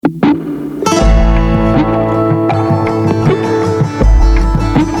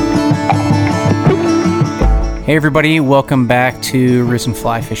Hey everybody, welcome back to Risen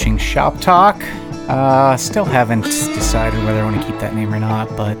Fly Fishing Shop Talk. Still haven't decided whether I want to keep that name or not,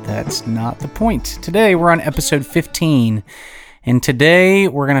 but that's not the point. Today we're on episode 15, and today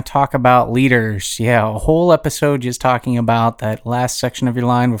we're going to talk about leaders. Yeah, a whole episode just talking about that last section of your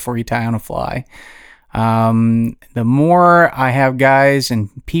line before you tie on a fly. The more I have guys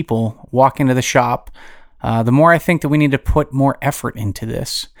and people walk into the shop, the more I think that we need to put more effort into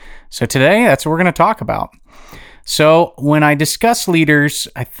this. So today, that's what we're going to talk about. So when I discuss leaders,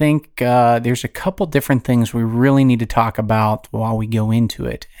 I think there's a couple different things we really need to talk about while we go into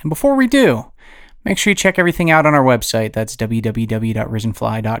it. And before we do, make sure you check everything out on our website. That's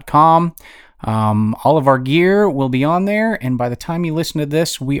www.risenfly.com. All of our gear will be on there, and by the time you listen to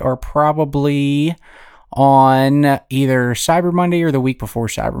this, we are probably on either Cyber Monday or the week before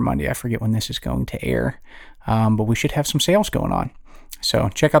Cyber Monday. I forget when this is going to air, but we should have some sales going on. So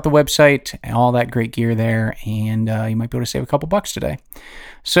check out the website and all that great gear there, and you might be able to save a couple bucks today.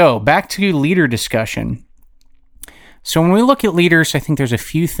 So back to leader discussion. So when we look at leaders, I think there's a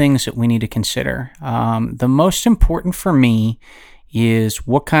few things that we need to consider. The most important for me is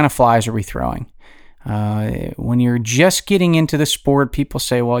what kind of flies are we throwing? When you're just getting into the sport, people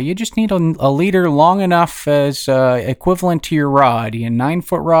say, well, you just need a leader long enough as equivalent to your rod,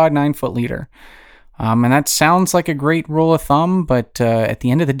 9-foot rod, 9-foot leader. And that sounds like a great rule of thumb, but at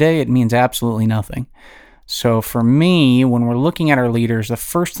the end of the day, it means absolutely nothing. So for me, when we're looking at our leaders, the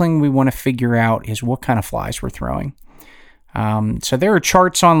first thing we want to figure out is what kind of flies we're throwing. So there are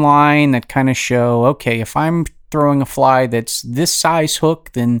charts online that kind of show, okay, if I'm throwing a fly that's this size hook,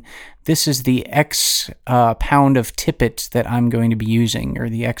 then this is the X pound of tippet that I'm going to be using, or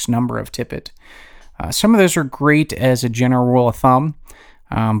the X number of tippet. Some of those are great as a general rule of thumb.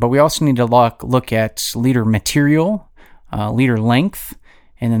 But we also need to look at leader material, leader length,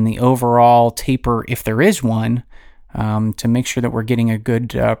 and then the overall taper, if there is one, to make sure that we're getting a good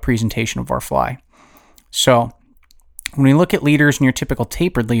presentation of our fly. So when we look at leaders and your typical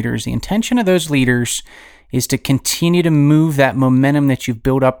tapered leaders, the intention of those leaders is to continue to move that momentum that you've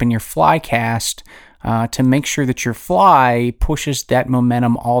built up in your fly cast to make sure that your fly pushes that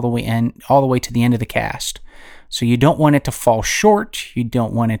momentum all the way to the end of the cast. So you don't want it to fall short. You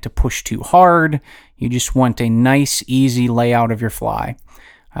don't want it to push too hard. You just want a nice, easy layout of your fly.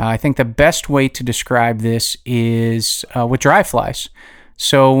 I think the best way to describe this is with dry flies.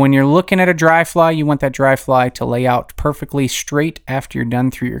 So when you're looking at a dry fly, you want that dry fly to lay out perfectly straight after you're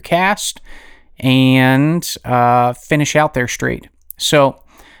done through your cast and finish out there straight. So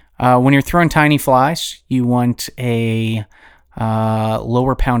when you're throwing tiny flies, you want a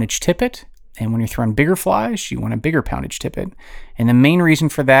lower poundage tippet. And when you're throwing bigger flies, you want a bigger poundage tippet. And the main reason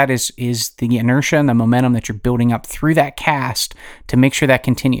for that is the inertia and the momentum that you're building up through that cast to make sure that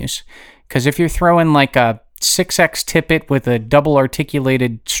continues. Because if you're throwing like a 6X tippet with a double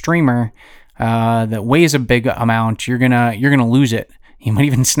articulated streamer that weighs a big amount, you're gonna lose it. You might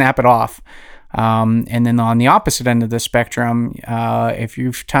even snap it off. And then on the opposite end of the spectrum, if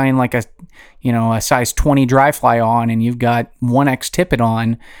you're tying like a size 20 dry fly on and you've got 1X tippet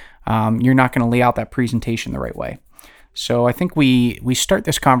on, you're not going to lay out that presentation the right way. So I think we start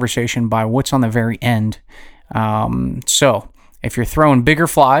this conversation by what's on the very end. So if you're throwing bigger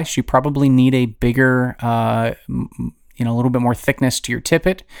flies, you probably need a bigger, a little bit more thickness to your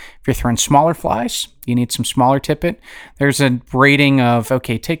tippet. If you're throwing smaller flies, you need some smaller tippet. There's a rating of,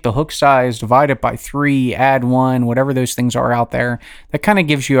 okay, take the hook size, divide it by 3, add 1, whatever those things are out there. That kind of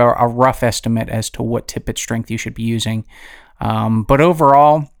gives you a rough estimate as to what tippet strength you should be using. But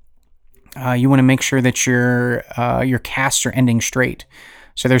overall, you want to make sure that your casts are ending straight.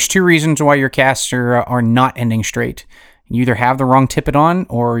 So there's two reasons why your casts are not ending straight. You either have the wrong tippet on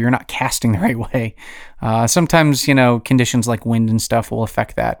or you're not casting the right way. Sometimes, conditions like wind and stuff will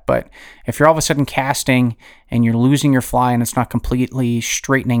affect that. But if you're all of a sudden casting and you're losing your fly and it's not completely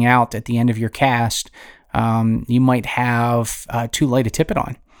straightening out at the end of your cast, you might have too light a tippet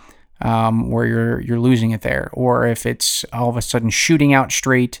on. Where you're losing it there. Or if it's all of a sudden shooting out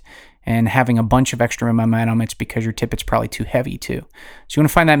straight and having a bunch of extra momentum, it's because your tippet's probably too heavy too. So you want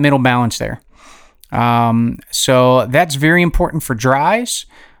to find that middle balance there. So that's very important for dries.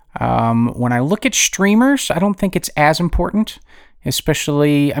 When I look at streamers, I don't think it's as important,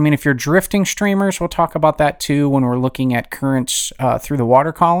 especially, if you're drifting streamers, we'll talk about that too when we're looking at currents through the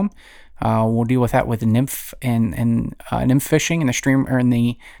water column. We'll deal with that with nymph and nymph fishing and the stream or in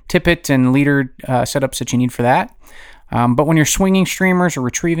the tippet and leader setups that you need for that. But when you're swinging streamers or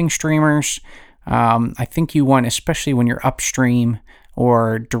retrieving streamers, I think you want, especially when you're upstream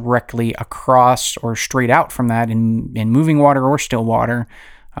or directly across or straight out from that in moving water or still water,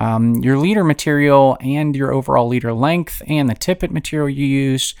 Your leader material and your overall leader length and the tippet material you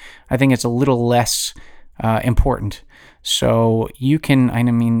use, I think it's a little less important. So you can, I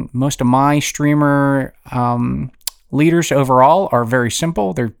mean, most of my streamer leaders overall are very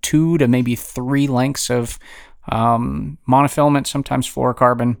simple. They're 2 to maybe 3 lengths of monofilament, sometimes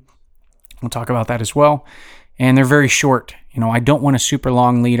fluorocarbon. We'll talk about that as well. And they're very short. I don't want a super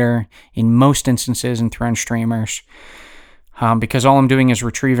long leader in most instances in Throne streamers. Because all I'm doing is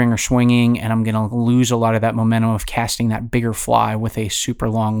retrieving or swinging, and I'm going to lose a lot of that momentum of casting that bigger fly with a super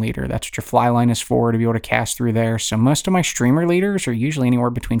long leader. That's what your fly line is for, to be able to cast through there. So most of my streamer leaders are usually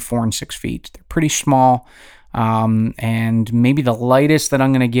anywhere between 4 and 6 feet. They're pretty small, and maybe the lightest that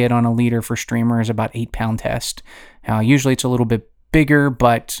I'm going to get on a leader for streamer is about 8-pound test. Usually it's a little bit bigger,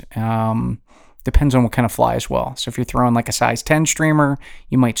 but depends on what kind of fly as well. So if you're throwing like a size 10 streamer,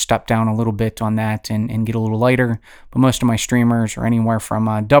 you might step down a little bit on that and get a little lighter. But most of my streamers are anywhere from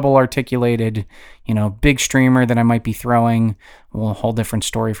a double articulated, big streamer that I might be throwing. Well, a whole different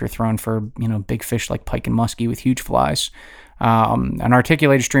story if you're throwing for, big fish like pike and muskie with huge flies. An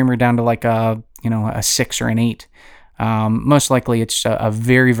articulated streamer down to like a 6 or an 8. Most likely it's a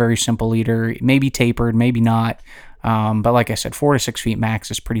very, very simple leader, maybe tapered, maybe not. But like I said, 4 to 6 feet max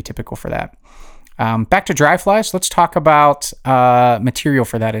is pretty typical for that. Back to dry flies, let's talk about material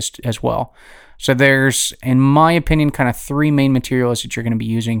for that as well. So there's, in my opinion, kind of 3 main materials that you're going to be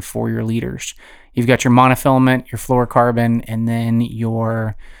using for your leaders. You've got your monofilament, your fluorocarbon, and then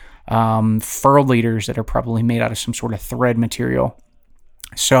your furled leaders that are probably made out of some sort of thread material.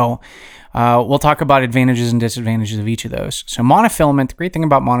 So we'll talk about advantages and disadvantages of each of those. So monofilament, the great thing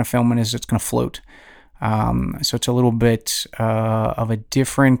about monofilament is it's going to float. So it's a little bit of a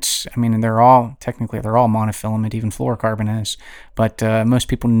different, they're all monofilament, even fluorocarbon is, but most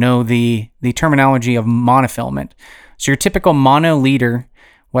people know the terminology of monofilament. So your typical mono leader,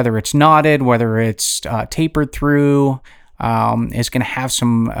 whether it's knotted, whether it's tapered through, is going to have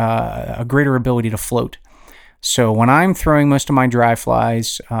a greater ability to float. So when I'm throwing most of my dry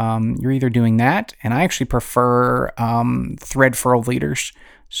flies, you're either doing that, and I actually prefer thread furled leaders.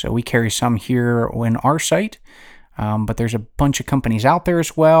 So we carry some here in our site, but there's a bunch of companies out there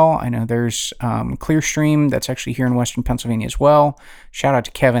as well. I know there's Clearstream that's actually here in Western Pennsylvania as well. Shout out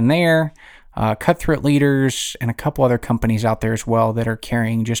to Kevin there. Cutthroat Leaders and a couple other companies out there as well that are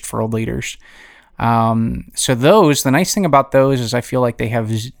carrying just furled leaders. So the nice thing about those is I feel like they have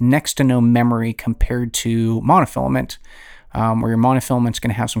next to no memory compared to monofilament. Where your monofilament's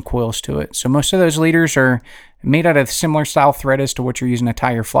going to have some coils to it. So most of those leaders are made out of similar style thread as to what you're using to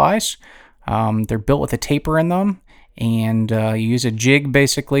tie your flies. They're built with a taper in them, and you use a jig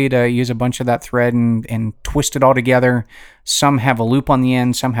basically to use a bunch of that thread and twist it all together. Some have a loop on the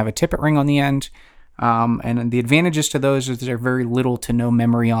end, some have a tippet ring on the end. And the advantages to those is there's very little to no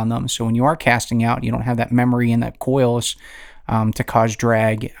memory on them. So when you are casting out, you don't have that memory and that coils to cause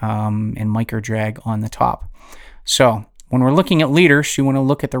drag and micro drag on the top. So when we're looking at leaders, you want to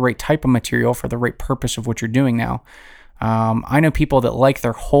look at the right type of material for the right purpose of what you're doing now. I know people that like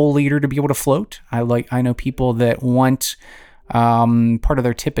their whole leader to be able to float. I know people that want part of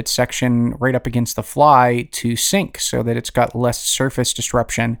their tippet section right up against the fly to sink so that it's got less surface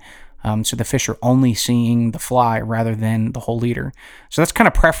disruption. So the fish are only seeing the fly rather than the whole leader. So that's kind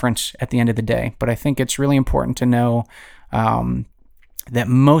of preference at the end of the day. But I think it's really important to know that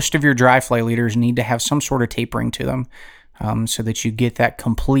most of your dry fly leaders need to have some sort of tapering to them. So that you get that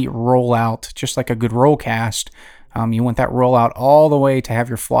complete rollout, just like a good roll cast. You want that rollout all the way to have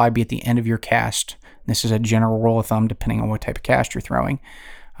your fly be at the end of your cast. This is a general rule of thumb depending on what type of cast you're throwing.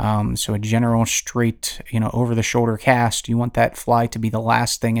 So a general straight, over the shoulder cast, you want that fly to be the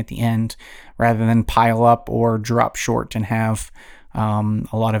last thing at the end rather than pile up or drop short and have a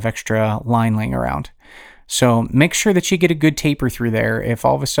lot of extra line laying around. So make sure that you get a good taper through there. If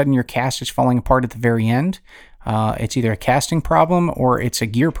all of a sudden your cast is falling apart at the very end, it's either a casting problem or it's a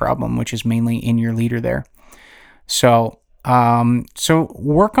gear problem, which is mainly in your leader there. So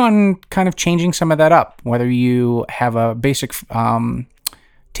work on kind of changing some of that up, whether you have a basic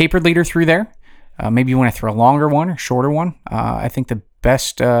tapered leader through there. Maybe you want to throw a longer one or shorter one. I think the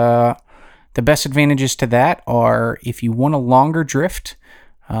best advantages to that are if you want a longer drift,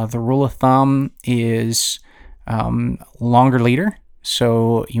 the rule of thumb is longer leader.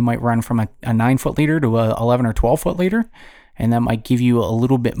 So you might run from a 9-foot leader to a 11 or 12-foot leader, and that might give you a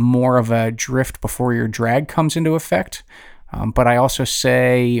little bit more of a drift before your drag comes into effect. But I also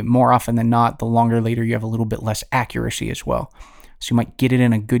say more often than not, the longer leader, you have a little bit less accuracy as well. So you might get it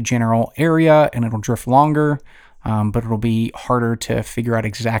in a good general area and it'll drift longer, but it'll be harder to figure out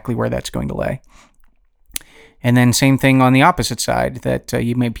exactly where that's going to lay. And then same thing on the opposite side, that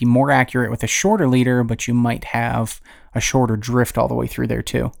you might be more accurate with a shorter leader, but you might have a shorter drift all the way through there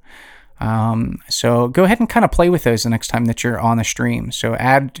too. So go ahead and kind of play with those the next time that you're on the stream. So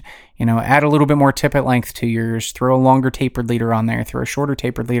add a little bit more tippet length to yours, throw a longer tapered leader on there, throw a shorter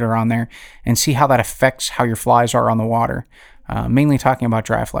tapered leader on there, and see how that affects how your flies are on the water. Mainly talking about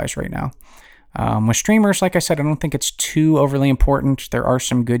dry flies right now. With streamers, like I said, I don't think it's too overly important. There are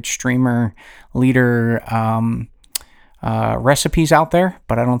some good streamer leader recipes out there,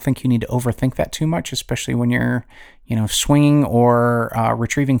 but I don't think you need to overthink that too much, especially when you're, swinging or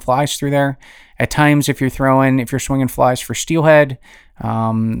retrieving flies through there. At times, if you're swinging flies for steelhead,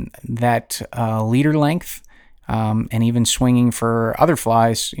 that leader length, and even swinging for other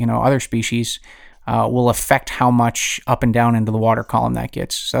flies, other species, will affect how much up and down into the water column that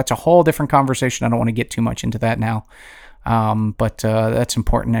gets. So that's a whole different conversation. I don't want to get too much into that now. But that's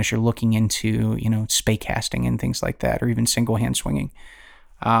important as you're looking into, spay casting and things like that, or even single hand swinging.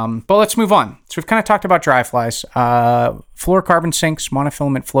 But let's move on. So we've kind of talked about dry flies, fluorocarbon sinks,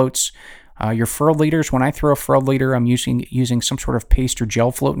 monofilament floats, your furled leaders. When I throw a furled leader, I'm using some sort of paste or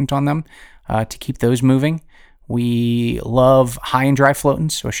gel floatant on them, to keep those moving. We love high and dry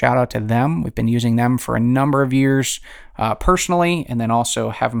floatants, so a shout out to them. We've been using them for a number of years personally, and then also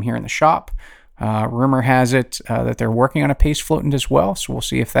have them here in the shop. Rumor has it that they're working on a paste floatant as well, so we'll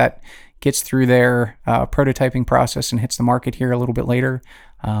see if that gets through their prototyping process and hits the market here a little bit later.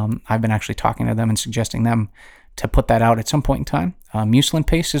 I've been actually talking to them and suggesting them to put that out at some point in time. Mucilin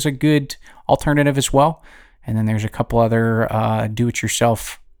paste is a good alternative as well, and then there's a couple other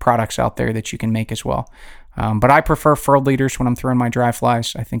do-it-yourself products out there that you can make as well. But I prefer furled leaders when I'm throwing my dry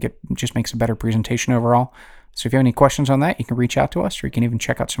flies. I think it just makes a better presentation overall. So if you have any questions on that, you can reach out to us, or you can even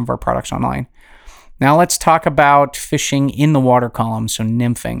check out some of our products online. Now let's talk about fishing in the water column, so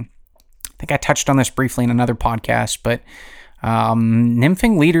nymphing. I think I touched on this briefly in another podcast, but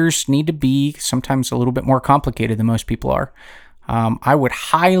nymphing leaders need to be sometimes a little bit more complicated than most people are. I would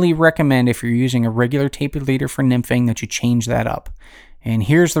highly recommend, if you're using a regular tapered leader for nymphing, that you change that up. And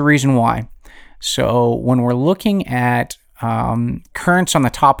here's the reason why. So when we're looking at currents on the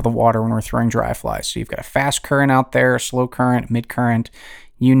top of the water when we're throwing dry flies, so you've got a fast current out there, a slow current, mid current,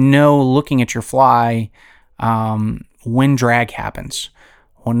 looking at your fly when drag happens.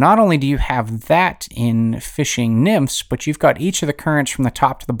 Well, not only do you have that in fishing nymphs, but you've got each of the currents from the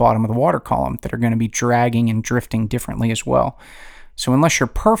top to the bottom of the water column that are going to be dragging and drifting differently as well. So unless you're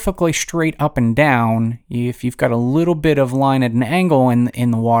perfectly straight up and down, if you've got a little bit of line at an angle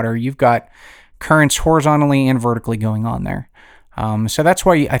in the water, you've got currents horizontally and vertically going on there. So that's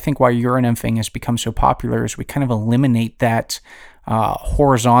why Euro nymphing has become so popular, is we kind of eliminate that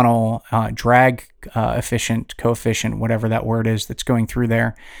horizontal drag coefficient, whatever that word is that's going through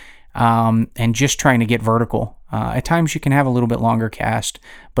there, and just trying to get vertical. At times you can have a little bit longer cast,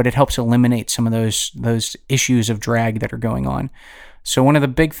 but it helps eliminate some of those issues of drag that are going on. So one of the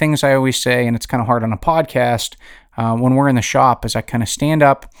big things I always say, and it's kind of hard on a podcast, when we're in the shop, is I kind of stand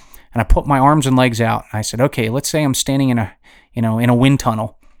up and I put my arms and legs out. I said, okay, let's say I'm standing in a wind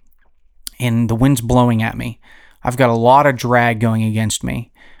tunnel and the wind's blowing at me. I've got a lot of drag going against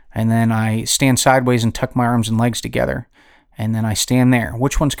me. And then I stand sideways and tuck my arms and legs together. And then I stand there.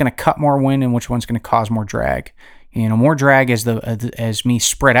 Which one's going to cut more wind and which one's going to cause more drag? More drag as me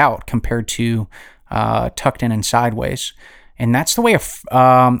spread out compared to tucked in and sideways. And that's the way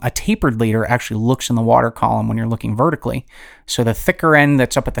a tapered leader actually looks in the water column when you're looking vertically. So the thicker end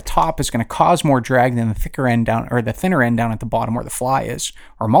that's up at the top is going to cause more drag than the thicker end down, or the thinner end down at the bottom where the fly is,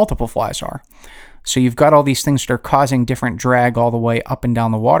 or multiple flies are. So you've got all these things that are causing different drag all the way up and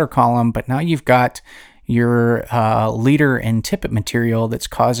down the water column, but now you've got your leader and tippet material that's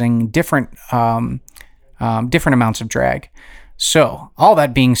causing different amounts of drag. So all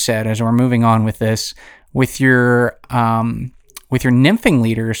that being said, as we're moving on with this, with your nymphing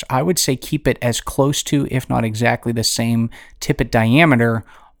leaders, I would say keep it as close to, if not exactly the same tippet diameter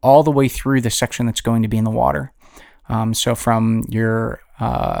all the way through the section that's going to be in the water. So from your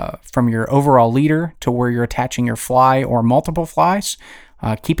overall leader to where you're attaching your fly or multiple flies,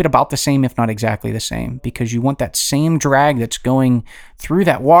 keep it about the same, if not exactly the same, because you want that same drag that's going through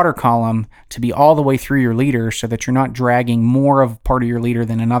that water column to be all the way through your leader, so that you're not dragging more of part of your leader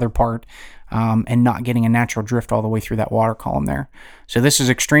than another part, and not getting a natural drift all the way through that water column there. So this is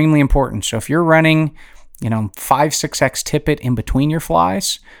extremely important. So if you're running, 5-6x tippet in between your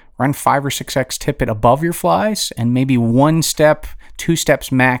flies, run 5 or 6x tippet above your flies, and maybe 1 step, 2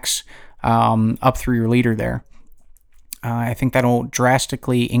 steps max up through your leader there. I think that'll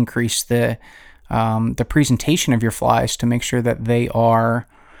drastically increase the presentation of your flies to make sure that they are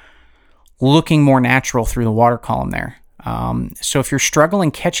looking more natural through the water column there. So if you're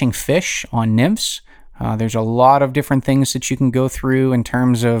struggling catching fish on nymphs, there's a lot of different things that you can go through in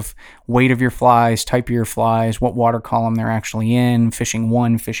terms of weight of your flies, type of your flies, what water column they're actually in, fishing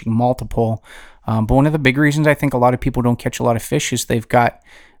one, fishing multiple. But one of the big reasons I think a lot of people don't catch a lot of fish is they've got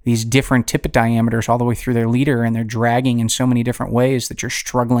these different tippet diameters all the way through their leader, and they're dragging in so many different ways that you're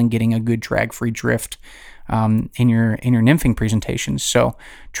struggling getting a good drag-free drift in your nymphing presentations. So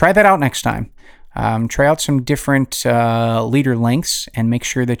try that out next time. Try out some different leader lengths and make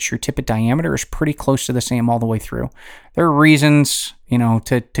sure that your tippet diameter is pretty close to the same all the way through. There are reasons,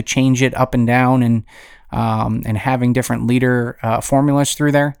 to change it up and down and having different leader formulas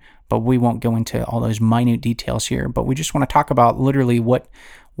through there, but we won't go into all those minute details here. But we just want to talk about literally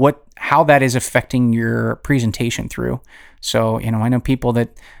how that is affecting your presentation through. So, I know people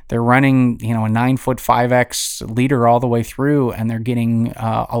that they're running, a 9-foot 5X leader all the way through, and they're getting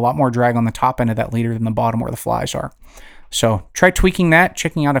a lot more drag on the top end of that leader than the bottom where the flies are. So try tweaking that,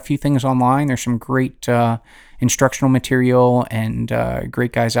 checking out a few things online. There's some great instructional material and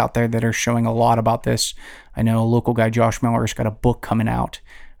great guys out there that are showing a lot about this. I know local guy Josh Miller has got a book coming out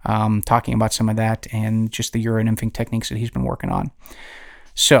talking about some of that and just the Euro nymphing techniques that he's been working on.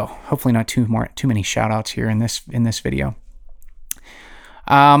 So hopefully not too many shout outs here in this video.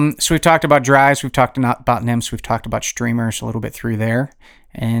 So we've talked about dries, we've talked about nymphs, we've talked about streamers a little bit through there,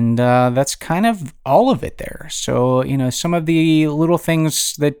 and that's kind of all of it there. So, some of the little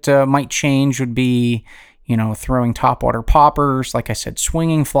things that might change would be, throwing topwater poppers, like I said,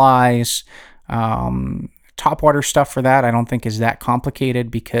 swinging flies, topwater stuff for that I don't think is that complicated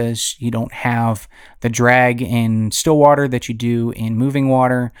because you don't have the drag in still water that you do in moving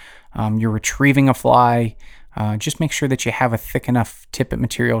water. You're retrieving a fly. Just make sure that you have a thick enough tippet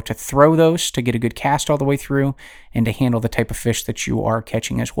material to throw those to get a good cast all the way through and to handle the type of fish that you are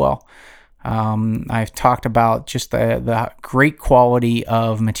catching as well. I've talked about just the great quality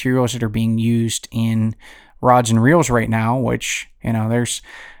of materials that are being used in rods and reels right now, which,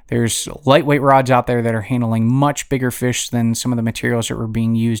 there's lightweight rods out there that are handling much bigger fish than some of the materials that were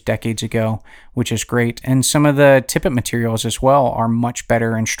being used decades ago, which is great. And some of the tippet materials as well are much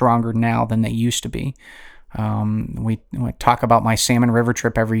better and stronger now than they used to be. We talk about my salmon river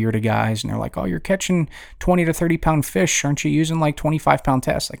trip every year to guys, and they're like, "Oh, you're catching 20 to 30 pound fish. Aren't you using like 25 pound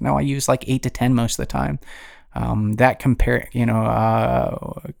tests?" Like, no, I use like 8 to 10 most of the time. That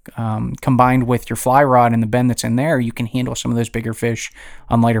combined with your fly rod and the bend that's in there, you can handle some of those bigger fish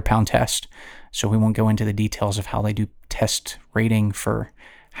on lighter pound test. So we won't go into the details of how they do test rating for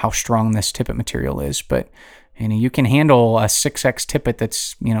how strong this tippet material is, but you can handle a 6X tippet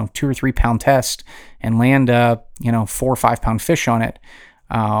that's 2 or 3 pound test and land 4 or 5 pound fish on it.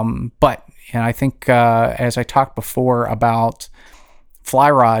 But I think as I talked before about fly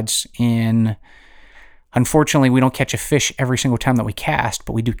rods, unfortunately we don't catch a fish every single time that we cast,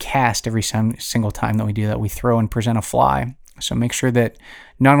 but we do cast every single time that we do that. We throw and present a fly. So make sure that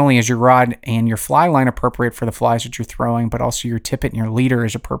not only is your rod and your fly line appropriate for the flies that you're throwing, but also your tippet and your leader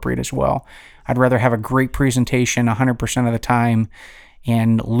is appropriate as well. I'd rather have a great presentation 100% of the time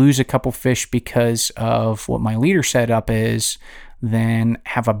and lose a couple fish because of what my leader setup is than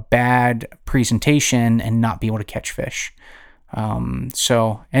have a bad presentation and not be able to catch fish. And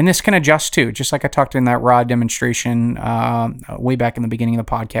this can adjust too, just like I talked in that rod demonstration way back in the beginning of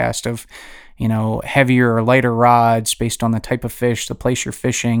the podcast of, heavier or lighter rods based on the type of fish, the place you're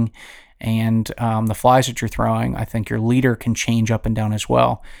fishing, and the flies that you're throwing. I think your leader can change up and down as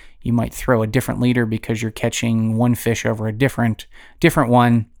well. You might throw a different leader because you're catching one fish over a different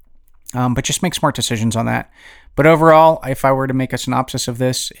one, but just make smart decisions on that. But overall, if I were to make a synopsis of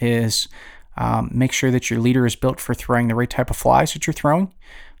this, is make sure that your leader is built for throwing the right type of flies that you're throwing.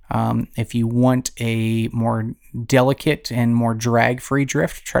 If you want a more delicate and more drag-free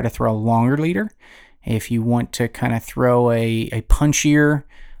drift, try to throw a longer leader. If you want to kind of throw a punchier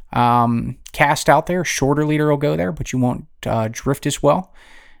cast out there, shorter leader will go there, but you won't drift as well.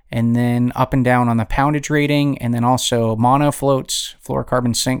 And then up and down on the poundage rating, and then also mono floats,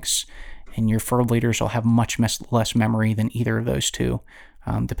 fluorocarbon sinks, and your furled leaders will have much less memory than either of those two,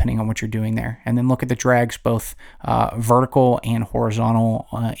 depending on what you're doing there. And then look at the drags, both vertical and horizontal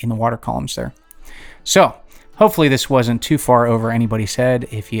in the water columns there. So hopefully this wasn't too far over anybody's head.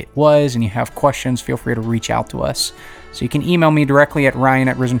 If it was and you have questions, feel free to reach out to us. So you can email me directly at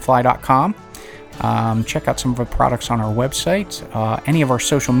ryan@risenfly.com. Check out some of our products on our website, any of our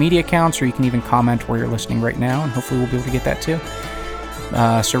social media accounts, or you can even comment where you're listening right now, and hopefully we'll be able to get that too.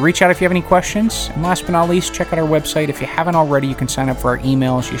 So reach out if you have any questions. And last but not least, check out our website. If you haven't already, you can sign up for our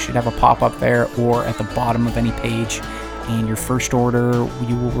emails. You should have a pop-up there or at the bottom of any page and your first order,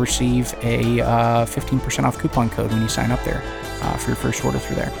 you will receive a 15% off coupon code when you sign up there for your first order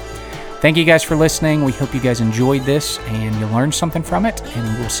through there. Thank you guys for listening. We hope you guys enjoyed this and you learned something from it,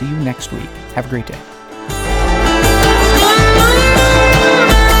 and we'll see you next week. Have a great day.